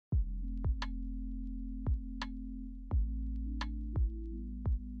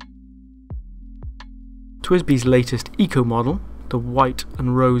TWSBI's latest Eco model, the white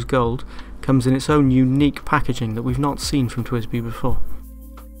and rose gold, comes in its own unique packaging that we've not seen from TWSBI before.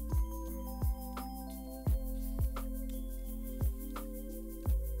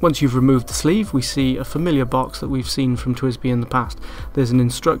 Once you've removed the sleeve, we see a familiar box that we've seen from TWSBI in the past. There's an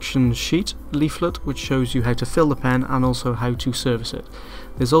instruction sheet leaflet which shows you how to fill the pen and also how to service it.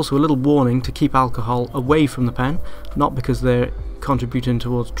 There's also a little warning to keep alcohol away from the pen, not because they're contributing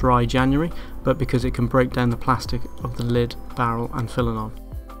towards dry January, but because it can break down the plastic of the lid, barrel and filler knob.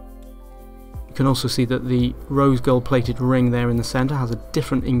 You can also see that the rose gold plated ring there in the centre has a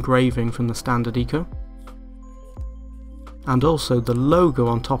different engraving from the standard Eco. And also the logo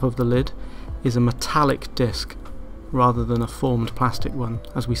on top of the lid is a metallic disc rather than a formed plastic one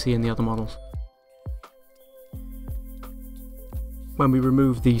as we see in the other models. When we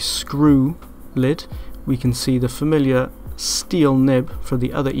remove the screw lid, we can see the familiar steel nib for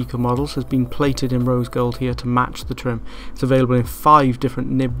the other Eco models has been plated in rose gold here to match the trim. It's available in 5 different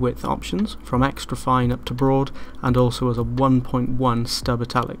nib width options, from extra fine up to broad, and also as a 1.1 stub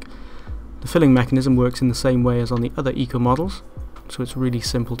italic. The filling mechanism works in the same way as on the other Eco models, so it's really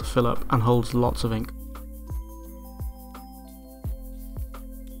simple to fill up and holds lots of ink.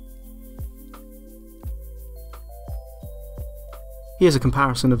 Here's a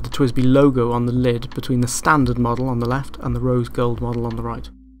comparison of the TWSBI logo on the lid between the standard model on the left and the rose gold model on the right.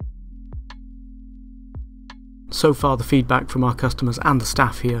 So far the feedback from our customers and the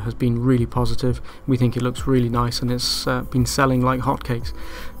staff here has been really positive. We think it looks really nice and it's been selling like hotcakes.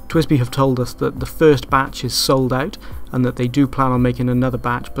 TWSBI have told us that the first batch is sold out and that they do plan on making another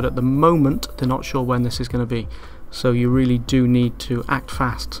batch, but at the moment they're not sure when this is going to be. So you really do need to act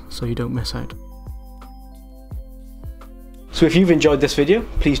fast so you don't miss out. So if you've enjoyed this video,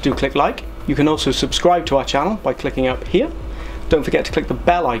 please do click like. You can also subscribe to our channel by clicking up here. Don't forget to click the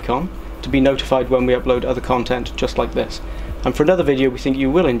bell icon to be notified when we upload other content just like this. And for another video we think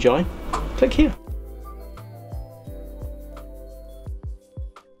you will enjoy, click here.